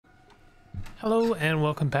Hello and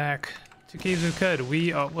welcome back to Caves of Qud.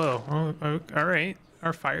 We all right.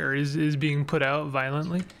 Our fire is being put out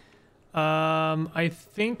violently. I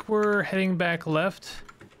think we're heading back left,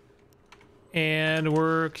 and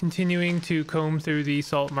we're continuing to comb through the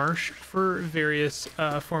salt marsh for various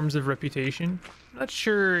forms of reputation. I'm not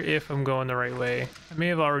sure if I'm going the right way. I may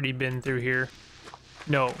have already been through here.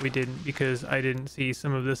 No, we didn't, because I didn't see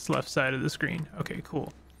some of this left side of the screen. Okay,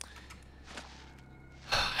 cool.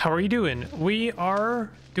 How are you doing? We are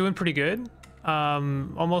doing pretty good.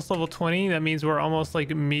 Almost level 20. That means we're almost like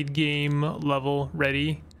mid-game level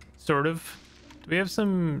ready, sort of. We have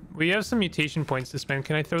some mutation points to spend.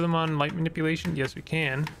 Can I throw them on light manipulation? Yes, we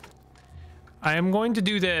can. I am going to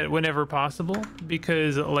do that whenever possible,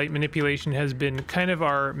 because light manipulation has been kind of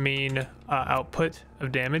our main output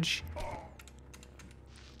of damage.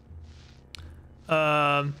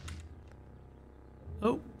 Oh,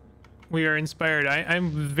 we are inspired. I'm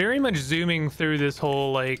very much zooming through this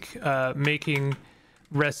whole like making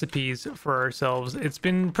recipes for ourselves. It's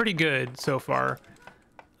been pretty good so far.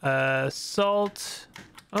 Salt.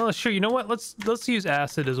 Oh, sure. You know what? Let's use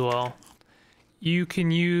acid as well. You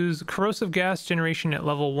can use corrosive gas generation at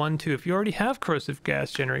level 1, 2. If you already have corrosive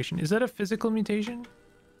gas generation, is that a physical mutation?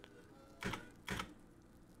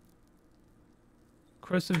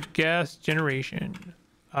 Corrosive gas generation.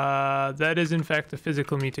 That is in fact a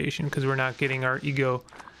physical mutation, because we're not getting our ego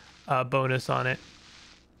bonus on it.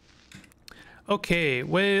 Okay,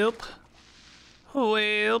 we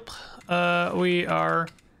are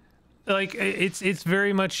like, it's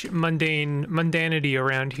very much mundanity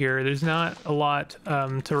around here. There's not a lot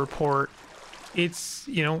to report. It's,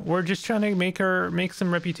 you know, we're just trying to make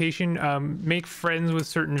some reputation, make friends with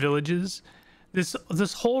certain villages.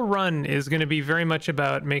 This whole run is going to be very much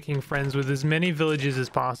about making friends with as many villages as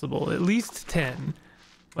possible, at least 10.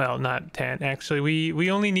 Well, not 10 actually.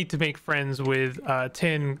 We only need to make friends with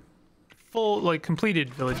 10 full, like,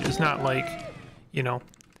 completed villages, not like, you know,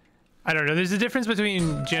 I don't know. There's a difference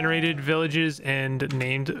between generated villages and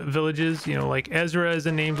named villages. You know, like Ezra is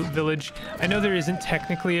a named village. I know there isn't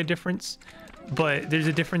technically a difference, but there's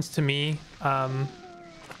a difference to me.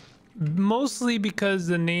 Mostly because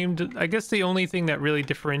I guess the only thing that really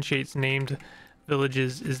differentiates named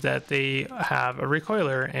villages is that they have a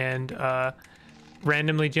recoiler, and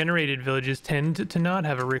randomly generated villages tend to not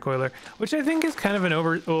have a recoiler, which I think is kind of an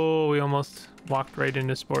oh, we almost walked right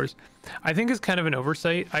into spores. I think is kind of an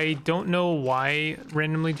oversight. I don't know why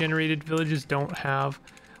randomly generated villages don't have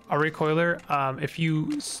a recoiler. If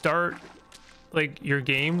you start like your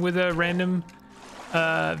game with a random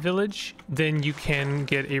village, then you can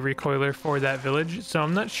get a recoiler for that village. So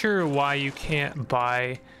I'm not sure why you can't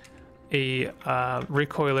buy a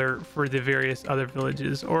recoiler for the various other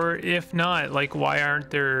villages, or if not, like, why aren't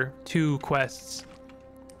there 2 quests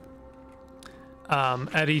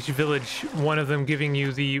at each village, one of them giving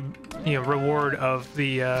you the, you know, reward of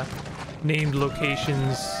the named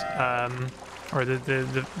locations, or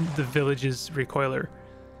the village's recoiler.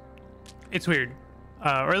 It's weird.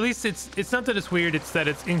 Or at least it's not that it's weird, it's that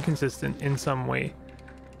it's inconsistent in some way.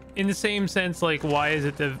 In the same sense, like, why is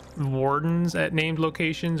it the wardens at named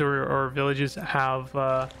locations or villages have,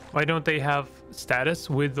 why don't they have status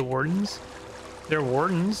with the wardens? They're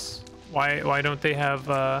wardens. Why don't they have,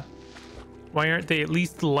 why aren't they at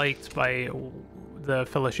least liked by the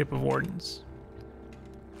Fellowship of Wardens?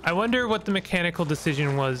 I wonder what the mechanical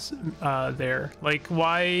decision was there. Like,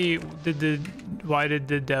 why did the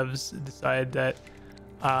devs decide that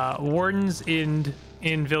wardens in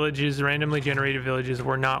villages, randomly generated villages,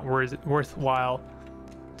 were not worthwhile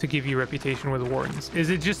to give you reputation with wardens? Is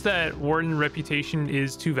it just that warden reputation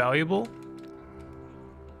is too valuable?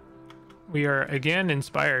 We are again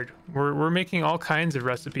inspired. We're making all kinds of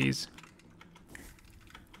recipes.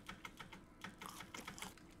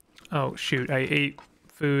 Oh shoot, I ate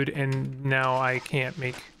food and now I can't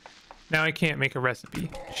make a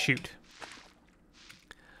recipe. Shoot.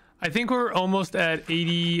 I think we're almost at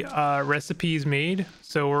 80 recipes made,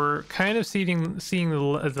 so we're kind of seeing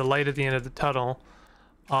the light at the end of the tunnel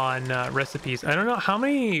on recipes. I don't know how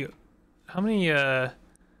many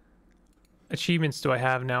achievements do I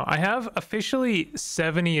have now. I have officially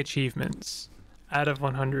 70 achievements out of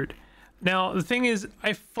 100. Now the thing is,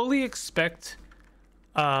 I fully expect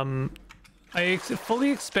the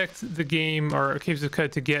game, or Caves of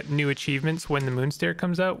Qud, to get new achievements when the Moonstair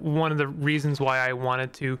comes out. One of the reasons why I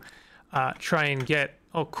wanted to try and get,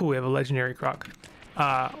 oh cool, we have a legendary croc.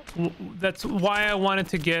 That's why I wanted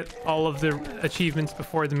to get all of the achievements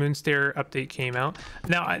before the Moonstair update came out.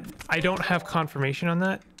 Now I don't have confirmation on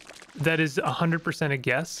that. That is 100% a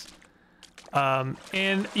guess.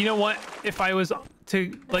 And you know what, if I was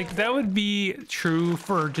to like that would be true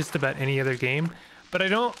for just about any other game, but I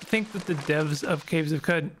don't think that the devs of Caves of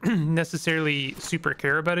Cud necessarily super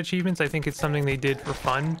care about achievements. I think it's something they did for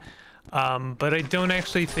fun, but I don't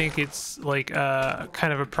actually think it's like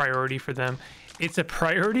kind of a priority for them. It's a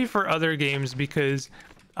priority for other games because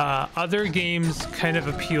other games kind of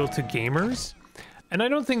appeal to gamers, and I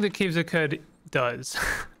don't think that Caves of Cud does.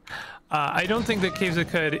 I don't think that Caves of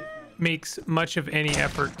Cud makes much of any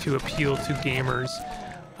effort to appeal to gamers,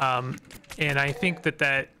 and I think that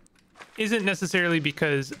that isn't necessarily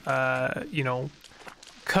because you know,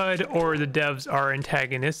 Cud or the devs are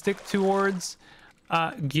antagonistic towards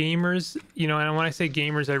gamers, you know. And when I say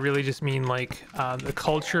gamers, I really just mean like the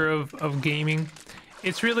culture of gaming.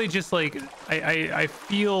 It's really just like I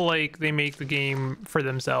feel like they make the game for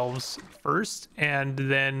themselves first, and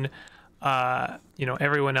then you know,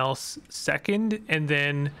 everyone else second, and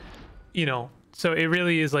then, you know, so it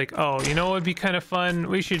really is like, oh, you know what would be kind of fun?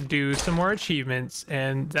 We should do some more achievements,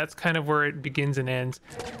 and that's kind of where it begins and ends.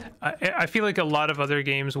 I feel like a lot of other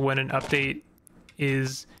games, when an update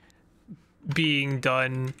is being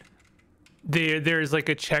done, there's like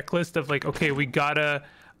a checklist of like, okay, we gotta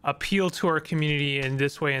appeal to our community in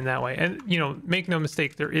this way and that way. And, you know, make no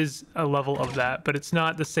mistake, there is a level of that, but it's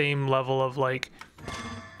not the same level of like,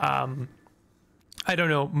 I don't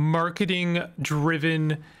know, marketing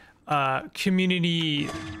driven community,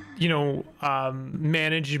 you know,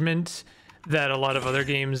 management that a lot of other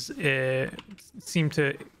games seem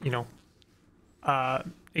to, you know,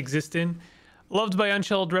 exist in. Loved by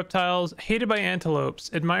unshelled reptiles, hated by antelopes,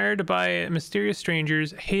 admired by mysterious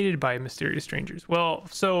strangers, hated by mysterious strangers. Well,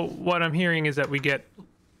 so what I'm hearing is that we get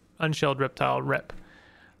unshelled reptile rep,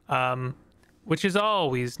 which is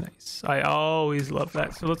always nice. I always love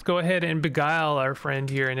that. So let's go ahead and beguile our friend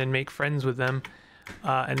here and then make friends with them,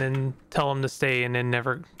 and then tell them to stay and then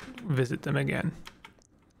never visit them again.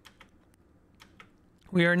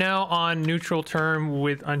 We are now on neutral term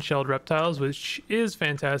with unshelled reptiles, which is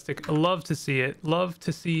fantastic. I love to see it. Love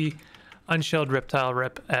to see unshelled reptile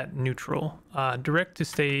rep at neutral. Direct to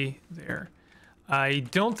stay there. I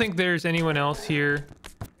don't think there's anyone else here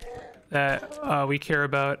that we care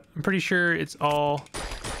about. I'm pretty sure it's all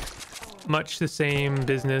much the same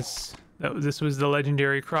business. This was the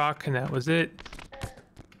legendary croc, and that was it.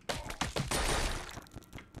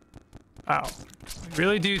 Wow. We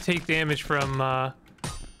really do take damage from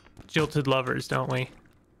jilted lovers, don't we?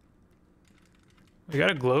 We got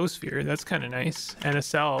a glow sphere. That's kind of nice. And a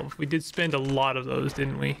salve. We did spend a lot of those,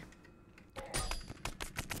 didn't we?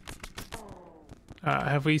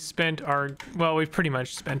 Have we spent our... Well, we've pretty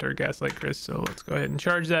much spent our Gaslight Crystal, so let's go ahead and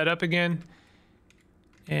charge that up again.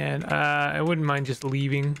 And I wouldn't mind just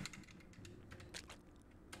leaving.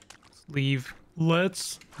 Let's leave.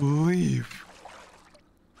 Let's leave.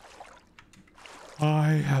 I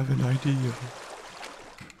have an idea.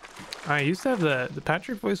 I used to have the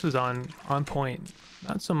Patrick voice was on point.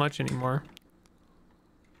 Not so much anymore.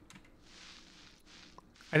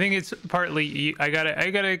 I think it's partly I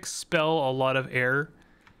gotta expel a lot of air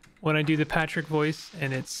when I do the Patrick voice,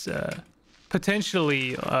 and it's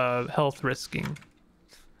potentially health risking.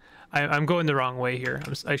 I'm going the wrong way here.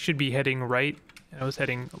 I should be heading right, and I was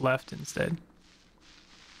heading left instead.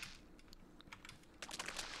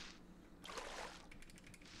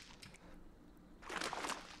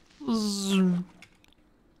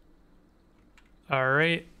 All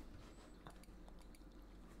right.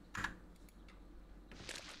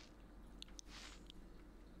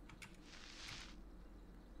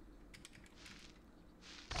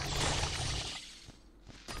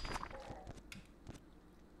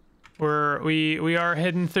 We are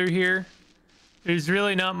heading through here. There's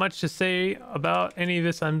really not much to say about any of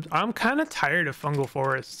this. I'm kind of tired of fungal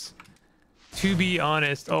forests, to be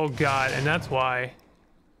honest. Oh god, and that's why.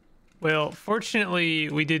 Well, fortunately,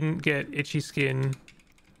 we didn't get itchy skin,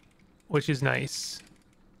 which is nice.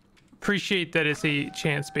 Appreciate that it's a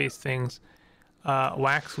chance-based things.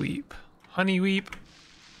 Wax weep, honey weep.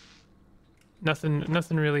 Nothing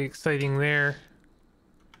really exciting there.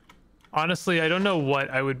 Honestly, I don't know what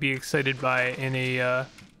I would be excited by in a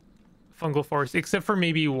fungal forest, except for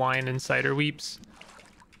maybe wine and cider weeps.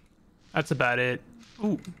 That's about it.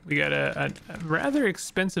 Ooh, we got a rather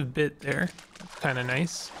expensive bit there. That's kind of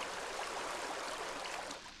nice.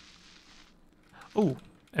 Oh,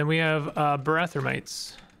 and we have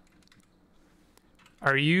Barathermites.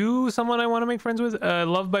 Are you someone I want to make friends with?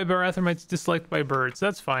 Loved by Barathermites, disliked by birds.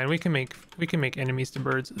 That's fine. We can make enemies to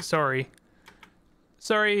birds. Sorry,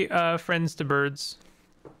 friends to birds.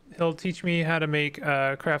 He'll teach me how to make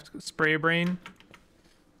craft spray brain.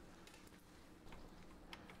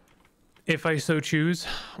 if I so choose.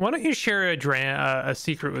 Why don't you share a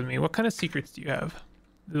secret with me? What kind of secrets do you have?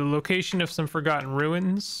 The location of some forgotten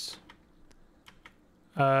ruins.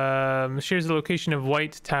 Shares the location of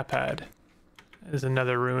White Tapad. Is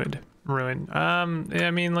another ruin.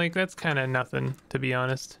 I mean, like, that's kind of nothing, to be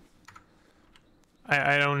honest.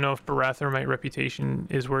 I don't know if Barathorite reputation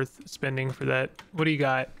is worth spending for that. What do you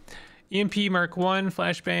got? EMP Mark 1,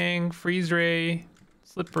 Flashbang, Freeze Ray,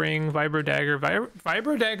 Slip Ring, Vibro Dagger.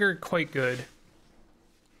 Vibro Dagger, quite good.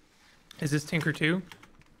 Is this Tinker 2?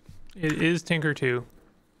 It is Tinker 2.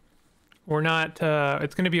 We're not,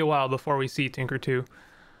 it's going to be a while before we see Tinker 2.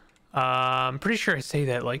 I'm pretty sure I say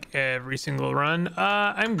that like every single run.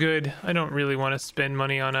 I'm good. I don't really want to spend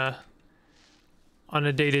money on a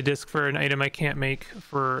data disk for an item I can't make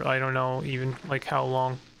for, I don't know, even like how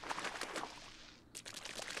long.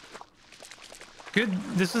 Good.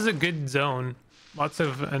 This is a good zone. Lots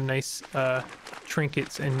of nice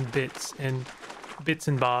trinkets and bits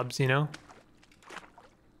and bobs, you know?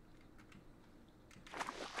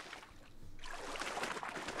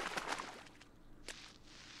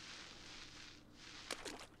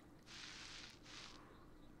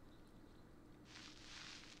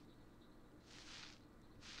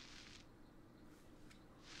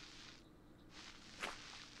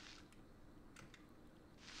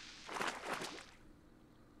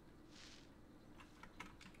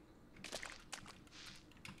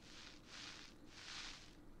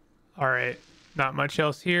 All right, not much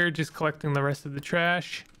else here, just collecting the rest of the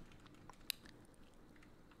trash.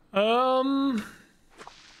 I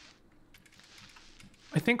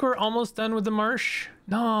think we're almost done with the marsh.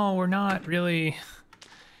 No, we're not really.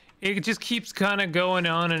 It just keeps kind of going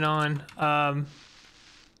on and on.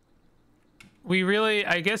 We really,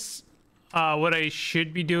 I guess, what I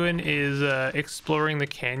should be doing is exploring the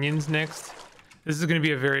canyons next. This is going to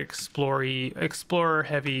be a very explorer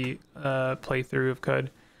heavy playthrough of CUD.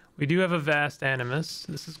 We do have a Vast Animus.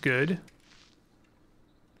 This is good.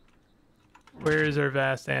 Where is our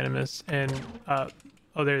Vast Animus? And,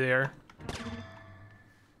 oh, there they are.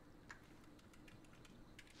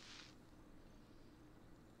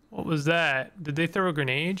 What was that? Did they throw a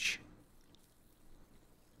grenade?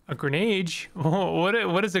 A grenade?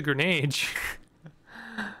 What is a grenade?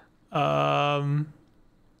 I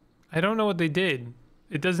don't know what they did.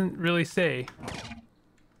 It doesn't really say.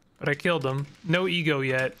 But I killed them. No ego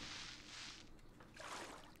yet.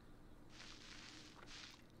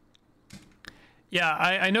 Yeah,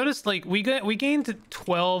 I noticed like we gained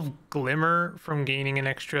 12 glimmer from gaining an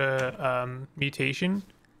extra mutation.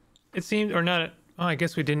 It seemed, or not. Oh, I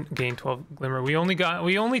guess we didn't gain 12 glimmer. We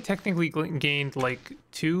only technically gained like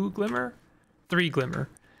 2 glimmer, 3 glimmer.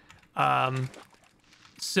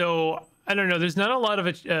 So I don't know. There's not a lot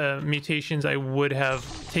of mutations I would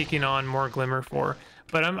have taken on more glimmer for,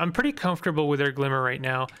 but I'm pretty comfortable with our glimmer right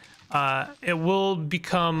now. It will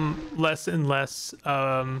become less and less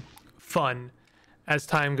fun as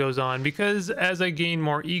time goes on, because as I gain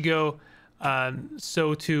more ego,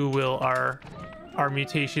 so too will our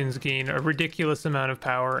mutations gain a ridiculous amount of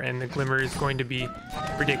power, and the glimmer is going to be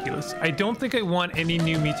ridiculous. I don't think I want any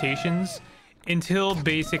new mutations until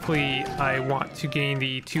basically I want to gain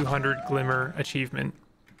the 200 glimmer achievement.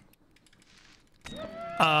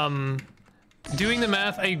 Doing the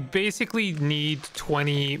math, I basically need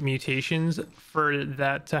 20 mutations for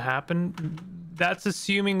that to happen. That's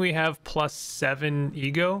assuming we have +7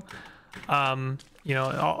 ego. You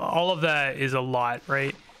know, all of that is a lot,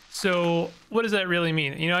 right? So what does that really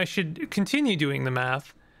mean? You know, I should continue doing the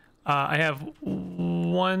math. I have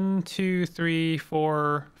 1, 2, 3,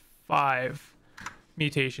 4, 5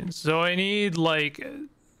 mutations. So I need like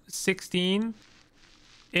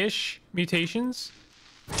 16-ish mutations.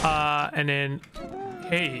 And then,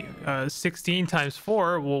 hey, 16 times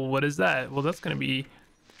 4, well, what is that? Well, that's going to be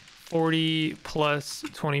 40 plus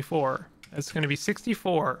 24. That's going to be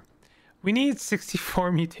 64. We need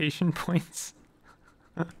 64 mutation points.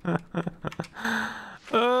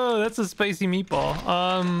 Oh, that's a spicy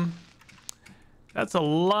meatball. That's a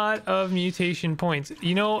lot of mutation points.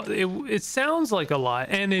 You know, it sounds like a lot,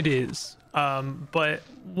 and it is. But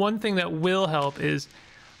one thing that will help is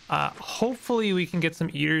hopefully we can get some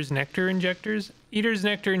Eater's Nectar injectors. Eater's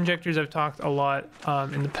Nectar injectors, I've talked a lot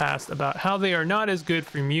in the past about how they are not as good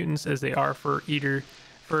for mutants as they are for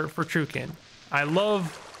Truekin. I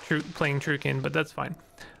love playing Truekin, but that's fine.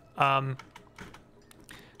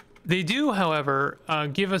 They do, however,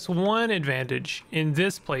 give us one advantage in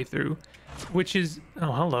this playthrough, which is,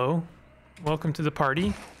 oh, hello, welcome to the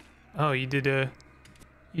party. Oh, you did a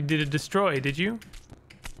destroy, did you?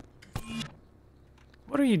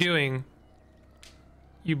 What are you doing?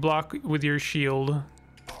 You block with your shield.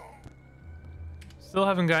 Still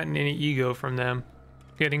haven't gotten any ego from them.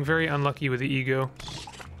 Getting very unlucky with the ego.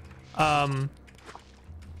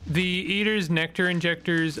 The Eater's Nectar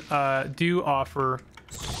Injectors do offer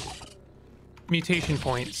mutation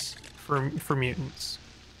points for mutants,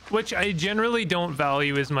 which I generally don't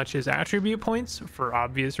value as much as attribute points for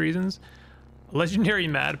obvious reasons. Legendary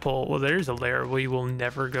Madpole, well, there's a lair we will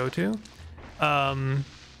never go to.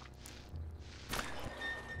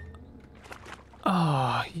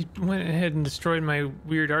 Oh, you went ahead and destroyed my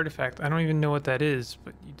weird artifact. I don't even know what that is,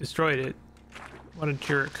 but you destroyed it. What a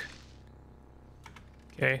jerk.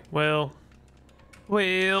 Okay, well,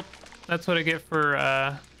 that's what I get for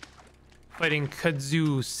fighting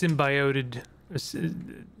Kudzu symbioted.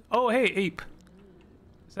 Oh, hey, ape.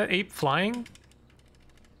 Is that ape flying?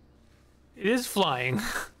 It is flying.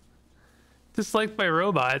 Disliked by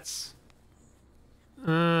robots.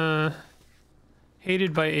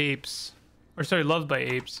 Hated by apes. Or sorry, loved by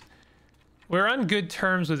apes. We're on good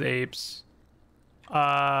terms with apes.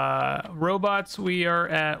 Robots, we are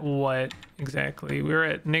at what exactly? We're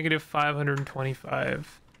at negative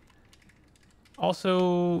 525.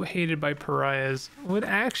 Also hated by pariahs. Would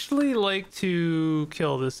actually like to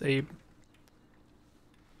kill this ape.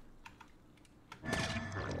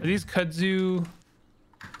 Are these Kudzu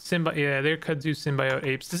symbiote? Yeah, they're Kudzu symbiote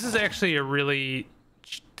apes. This is actually a really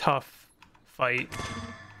tough fight.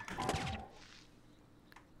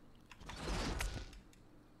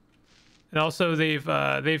 And also they've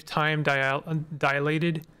time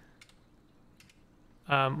dilated.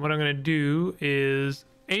 What I'm gonna do is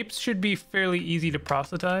apes should be fairly easy to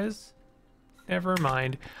proselytize. Never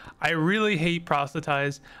mind. I really hate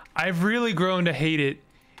proselytize. I've really grown to hate it.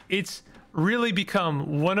 It's really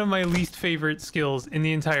become one of my least favorite skills in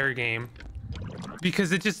the entire game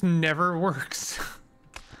because it just never works.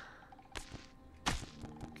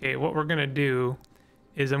 Okay, what we're gonna do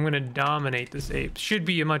is I'm gonna dominate this ape. Should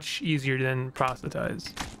be much easier than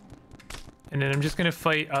proselytize. And then I'm just gonna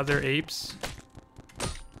fight other apes.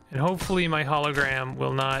 And hopefully my hologram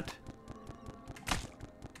will not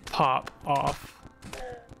pop off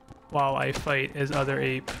while I fight as other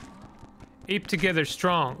ape. Ape together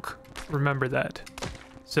strong. Remember that.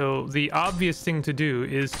 So the obvious thing to do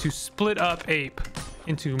is to split up ape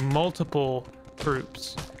into multiple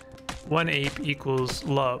groups. One ape equals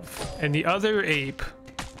love, and the other ape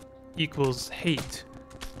equals hate.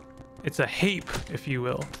 It's a hape, if you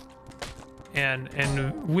will. And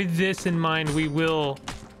with this in mind, we will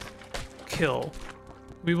kill.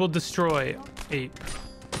 We will destroy ape.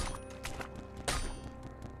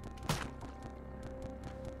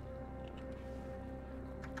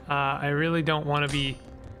 I really don't want to be...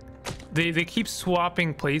 They keep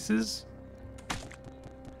swapping places.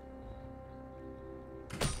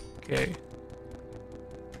 Okay.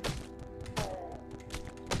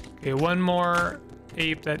 Okay, one more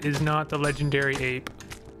ape that is not the legendary ape.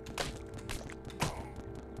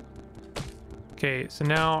 Okay, so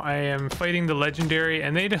now I am fighting the legendary,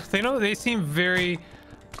 and they seem very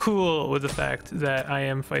cool with the fact that I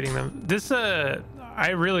am fighting them. This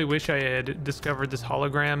I really wish I had discovered this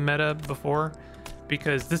hologram meta before,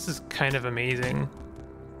 because this is kind of amazing.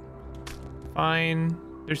 Fine,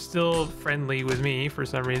 they're still friendly with me for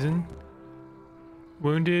some reason.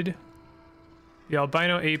 Wounded. The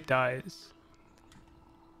albino ape dies.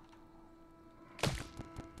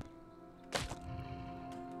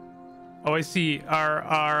 Oh, I see.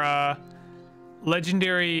 Our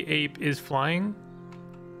legendary ape is flying.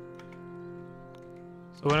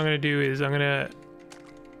 So what I'm gonna do is I'm gonna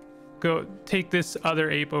go take this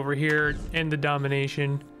other ape over here, end the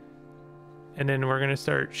domination, and then we're gonna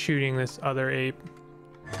start shooting this other ape.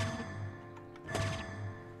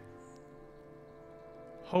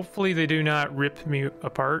 Hopefully they do not rip me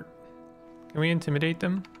apart. Can we intimidate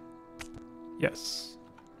them? Yes.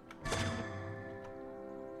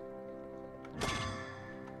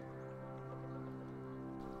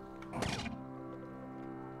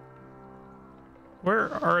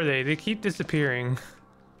 Where are they? They keep disappearing.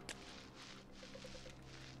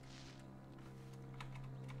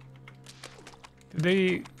 Did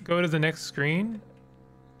they go to the next screen?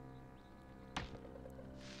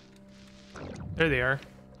 There they are.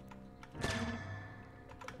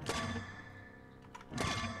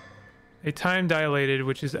 They time dilated,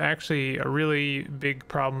 which is actually a really big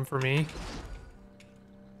problem for me.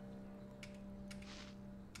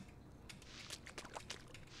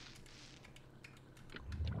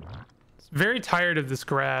 Very tired of this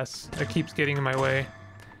grass that keeps getting in my way.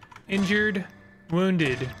 Injured,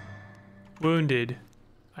 wounded, wounded.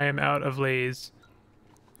 I am out of lays.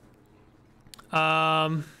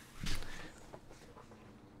 Let's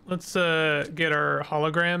get our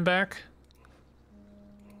hologram back.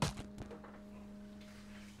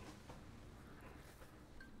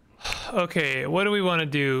 Okay, what do we want to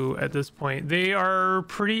do at this point? They are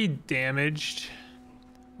pretty damaged.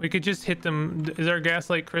 We could just hit them. Is our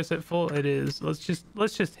gaslight Chris at full? It is. Let's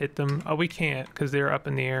just hit them. Oh, we can't because they're up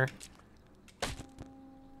in the air.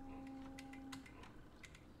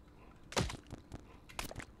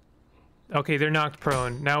 Okay, they're knocked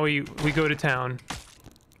prone. Now we go to town.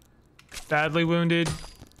 Badly wounded.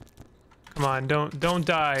 Come on, don't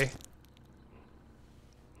die.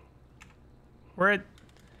 We're at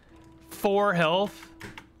 4 health.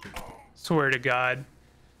 Swear to God.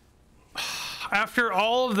 After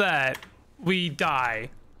all of that, we die.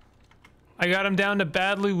 I got him down to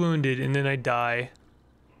badly wounded and then I die.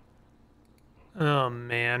 Oh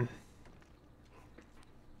man.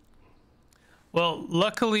 Well,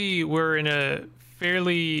 luckily we're in a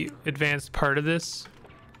fairly advanced part of this.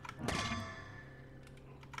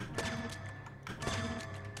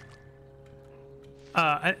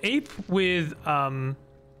 An ape with time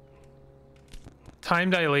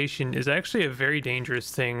dilation is actually a very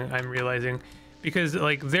dangerous thing, I'm realizing, because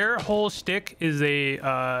like their whole shtick is they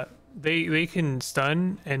can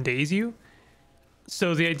stun and daze you.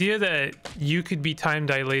 So the idea that you could be time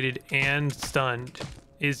dilated and stunned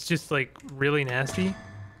is just like really nasty.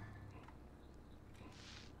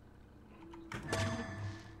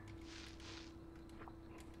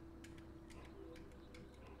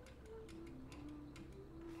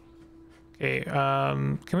 Okay,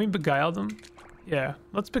 can we beguile them? Yeah,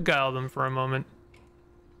 let's beguile them for a moment.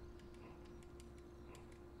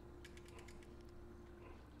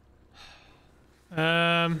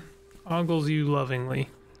 Ogles you lovingly.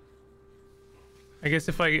 I guess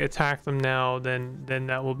if I attack them now, then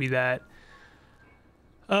that will be that.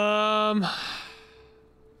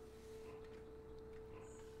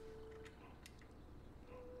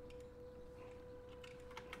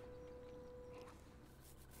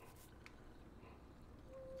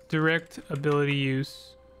 Direct ability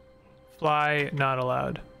use. Fly not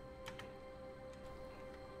allowed.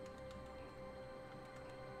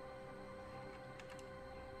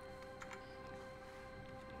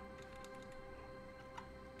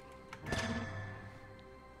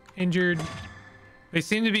 Injured. They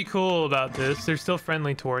seem to be cool about this. They're still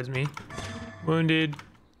friendly towards me. Wounded.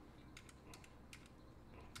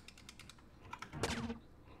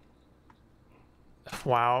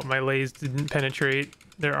 Wow, my lays didn't penetrate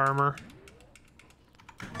their armor.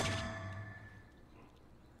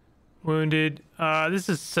 Wounded. This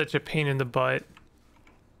is such a pain in the butt.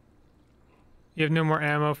 You have no more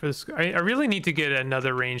ammo for this. I really need to get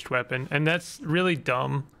another ranged weapon, and that's really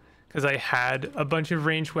dumb because I had a bunch of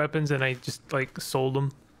ranged weapons and I just like sold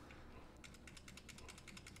them.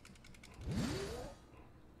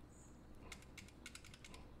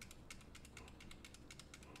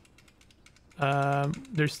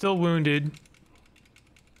 They're still wounded.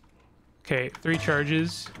 Okay, 3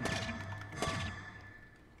 charges.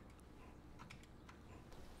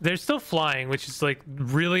 They're still flying, which is like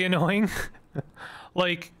really annoying.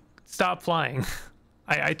 Like, stop flying.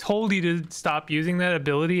 I told you to stop using that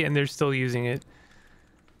ability and they're still using it.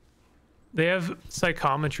 They have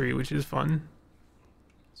psychometry, which is fun.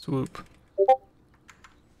 Swoop.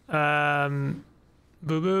 Boop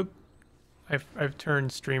boop. I've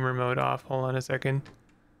turned streamer mode off. Hold on a second.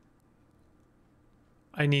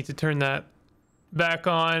 I need to turn that back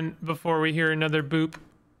on before we hear another boop.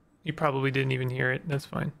 You probably didn't even hear it. That's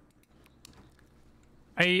fine.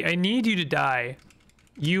 I need you to die.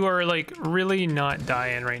 You are like really not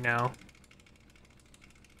dying right now.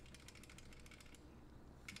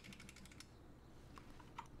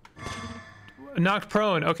 Knocked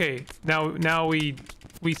prone. Okay, now we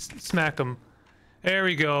smack them. There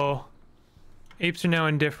we go. Apes are now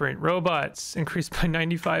indifferent. Robots increased by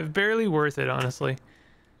 95. Barely worth it, honestly.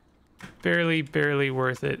 Barely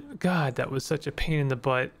worth it. God, that was such a pain in the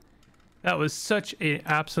butt. That was such an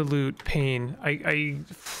absolute pain.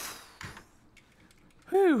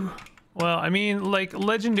 Whew. Well, I mean, like,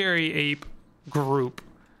 legendary ape group,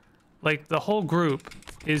 like the whole group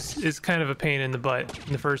is kind of a pain in the butt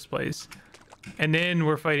in the first place, and then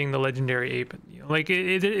we're fighting the legendary ape. Like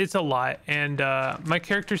it's a lot, and my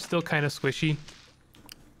character's still kind of squishy,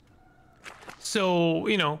 so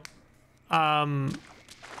you know,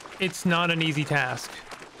 it's not an easy task.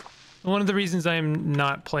 One of the reasons I'm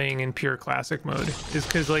not playing in pure classic mode is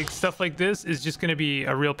because like stuff like this is just going to be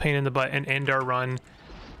a real pain in the butt and end our run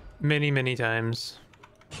many times.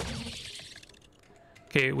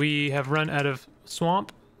 Okay, we have run out of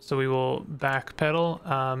swamp, so we will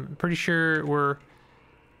backpedal. Pretty sure we're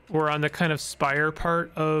on the kind of spire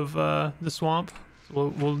part of the swamp. So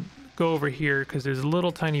we'll go over here because there's a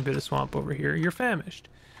little tiny bit of swamp over here. You're famished.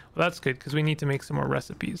 Well, that's good because we need to make some more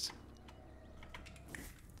recipes.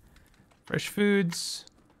 Fresh foods.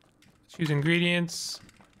 Choose ingredients.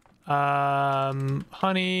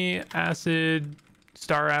 Honey, acid,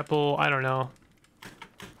 star apple. I don't know.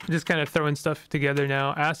 Just kind of throwing stuff together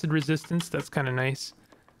now. Acid resistance. That's kind of nice.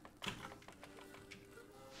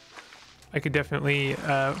 I could definitely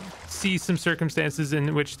see some circumstances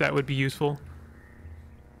in which that would be useful.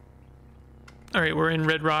 All right, we're in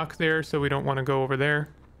Red Rock there, so we don't want to go over there.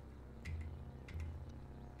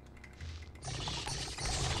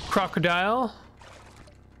 Crocodile.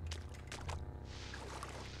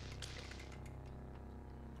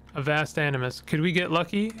 A vast animus. Could we get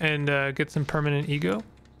lucky and get some permanent ego?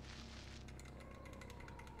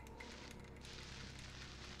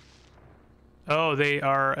 Oh, they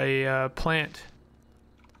are a plant.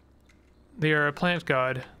 They are a plant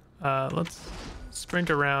god. Let's sprint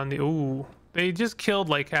around the... Ooh. They just killed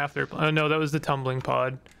like half their... Oh, no, that was the tumbling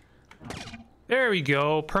pod. There we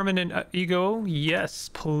go. Permanent ego. Yes,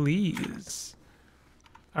 please.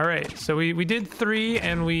 All right, so we did 3,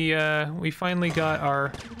 and we finally got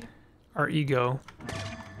our ego.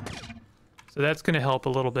 So that's going to help a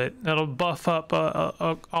little bit. That'll buff up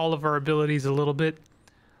all of our abilities a little bit.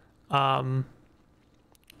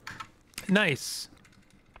 Nice.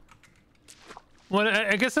 Well,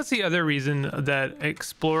 I guess that's the other reason that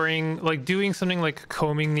exploring, like doing something like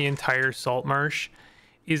combing the entire salt marsh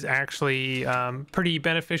is actually pretty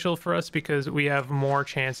beneficial for us, because we have more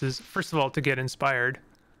chances, first of all, to get inspired.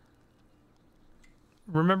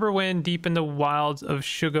 Remember when deep in the wilds of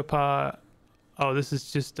Shugapa... Oh, this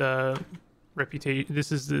is just reputation.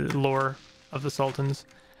 This is the lore of the Sultans.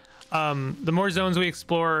 The more zones we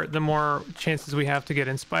explore, the more chances we have to get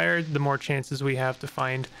inspired, the more chances we have to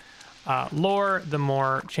find lore, the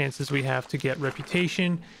more chances we have to get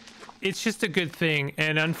reputation. It's just a good thing,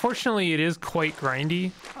 and unfortunately it is quite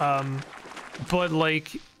grindy, but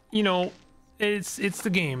like, you know, it's the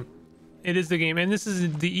game. It is the game, and this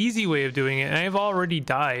is the easy way of doing it, and I've already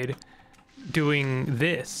died doing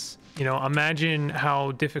this. You know, imagine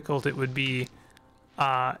how difficult it would be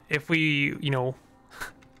if we, you know,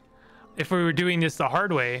 if we were doing this the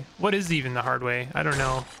hard way. What is even the hard way? I don't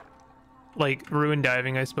know. Like ruin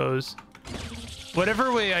diving, I suppose.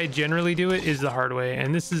 Whatever way I generally do it is the hard way,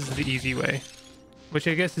 and this is the easy way, which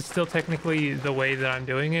I guess is still technically the way that I'm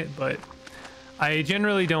doing it, but I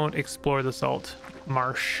generally don't explore the salt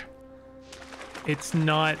marsh. It's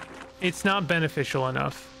not beneficial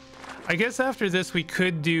enough. I guess after this we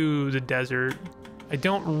could do the desert. I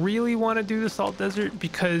don't really want to do the salt desert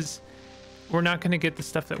because we're not going to get the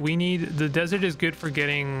stuff that we need. The desert is good for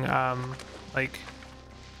getting like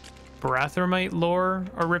Barathormite lore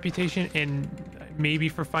or reputation, and maybe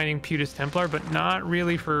for finding Putus Templar, but not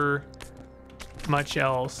really for much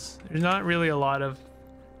else. There's not really a lot of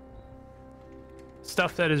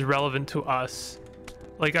stuff that is relevant to us.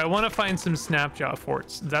 Like, I want to find some Snapjaw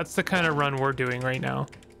forts. That's the kind of run we're doing right now.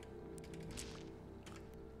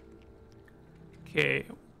 Okay.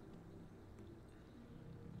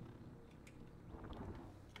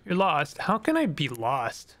 You're lost. How can I be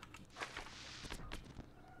lost?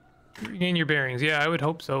 Regain your bearings. Yeah, I would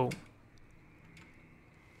hope so.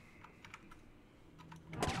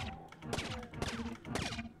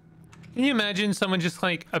 Can you imagine someone just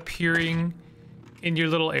like appearing in your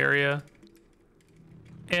little area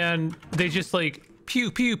and they just like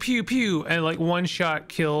pew pew pew pew and like one shot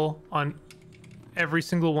kill on every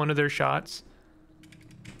single one of their shots?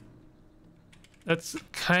 That's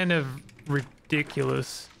kind of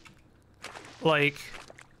ridiculous. Like,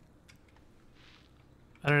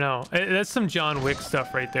 I don't know. That's some John Wick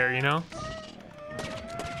stuff right there, you know?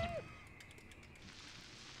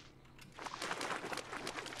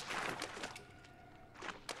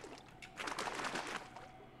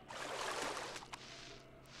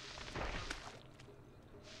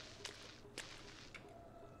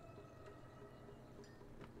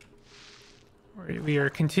 We are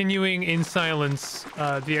continuing in silence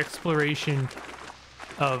the exploration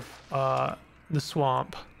of the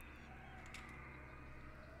swamp.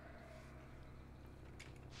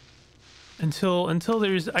 Until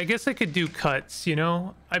there's, I guess I could do cuts, you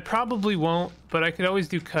know? I probably won't, but I could always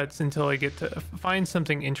do cuts until I get to find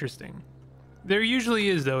something interesting. There usually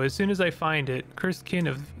is, though. As soon as I find it, cursed kin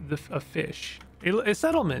of a fish. A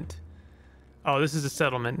settlement. Oh, this is a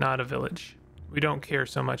settlement, not a village. We don't care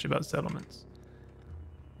so much about settlements.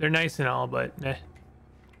 They're nice and all, but meh.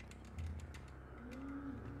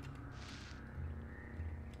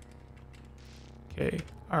 Okay,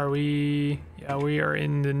 are we... Yeah, we are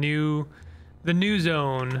in the new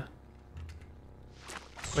zone.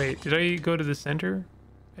 Wait, did I go to the center?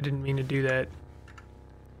 I didn't mean to do that.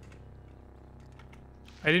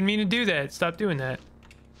 I didn't mean to do that. Stop doing that.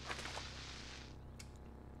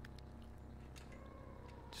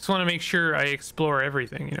 Just want to make sure I explore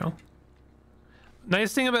everything, you know.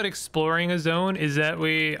 Nice thing about exploring a zone is that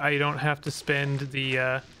way I don't have to spend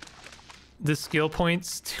the skill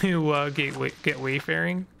points to get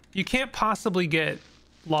wayfaring. You can't possibly get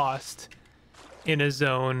lost in a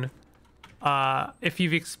zone if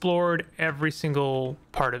you've explored every single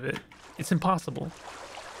part of it. It's impossible.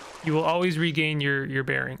 You will always regain your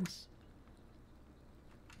bearings.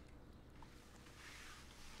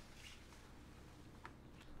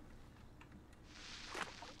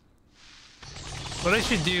 What I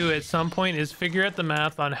should do at some point is figure out the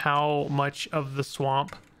math on how much of the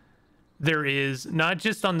swamp there is, not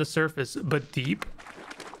just on the surface, but deep.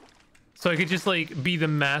 So I could just like be the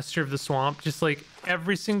master of the swamp, just like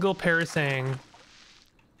every single parasang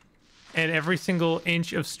and every single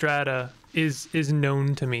inch of strata is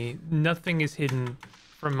known to me. Nothing is hidden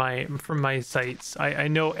from my sights. I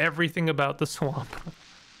know everything about the swamp.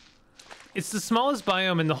 It's the smallest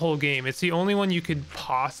biome in the whole game. It's the only one you could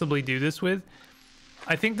possibly do this with.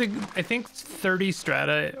 I think 30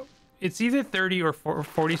 strata, it's either 30 or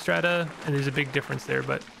 40 strata, and there's a big difference there,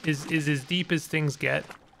 but is as deep as things get.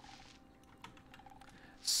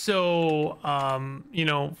 So, you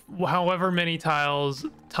know, however many tiles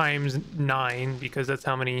times 9, because that's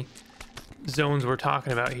how many zones we're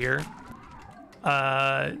talking about here,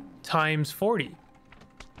 times 40.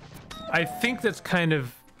 I think that's kind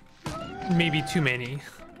of maybe too many.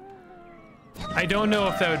 I don't know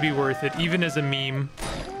if that would be worth it, even as a meme.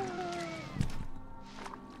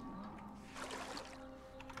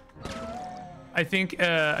 I think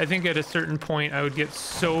at a certain point I would get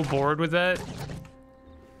so bored with that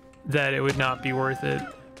it would not be worth it.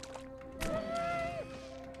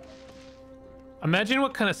 Imagine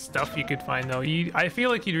what kind of stuff you could find though. I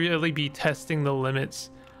feel like you'd really be testing the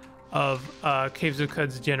limits of Caves of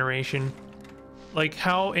Qud's generation. Like,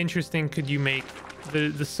 how interesting could you make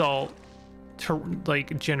the salt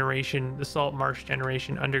generation, the salt marsh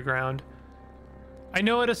generation underground? I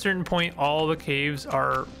know at a certain point all the caves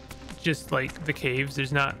are just like the caves.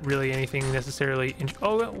 There's not really anything necessarily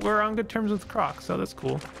oh, we're on good terms with Croc, so that's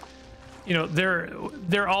cool. You know,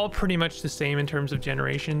 they're all pretty much the same in terms of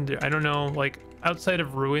generation. I don't know, like outside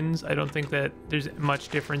of ruins, I don't think that there's much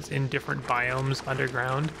difference in different biomes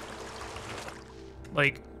underground.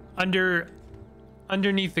 Like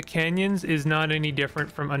underneath the canyons is not any different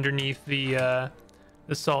from underneath the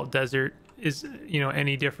salt desert is, you know,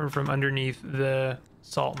 any different from underneath the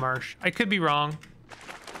salt marsh. I could be wrong.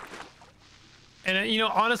 And, you know,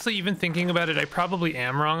 honestly, even thinking about it, I probably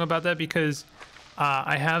am wrong about that, because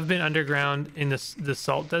I have been underground in the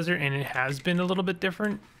salt desert and it has been a little bit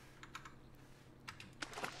different.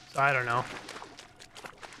 So I don't know.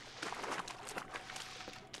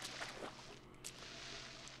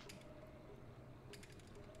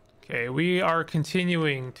 Okay, we are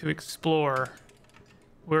continuing to explore.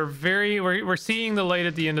 We're seeing the light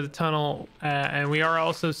at the end of the tunnel, and we are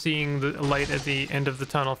also seeing the light at the end of the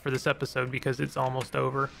tunnel for this episode because it's almost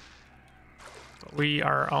over. But we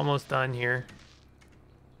are almost done here.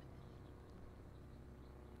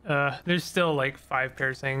 There's still like 5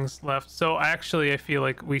 parasangs left, so actually I feel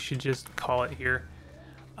like we should just call it here.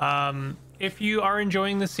 If you are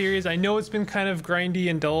enjoying the series, I know it's been kind of grindy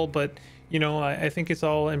and dull, but you know, I think it's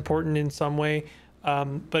all important in some way.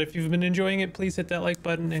 But if you've been enjoying it, please hit that like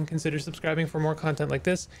button and consider subscribing for more content like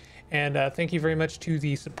this. And thank you very much to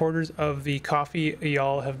the supporters of the coffee.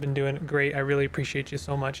 Y'all have been doing great. I really appreciate you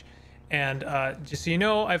so much. And just so you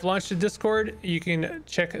know, I've launched a Discord. You can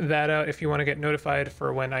check that out if you want to get notified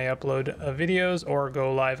for when I upload videos or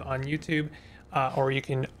go live on YouTube. Or you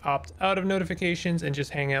can opt out of notifications and just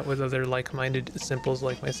hang out with other like-minded simples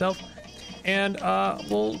like myself. And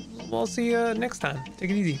we'll see you next time. Take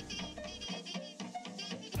it easy.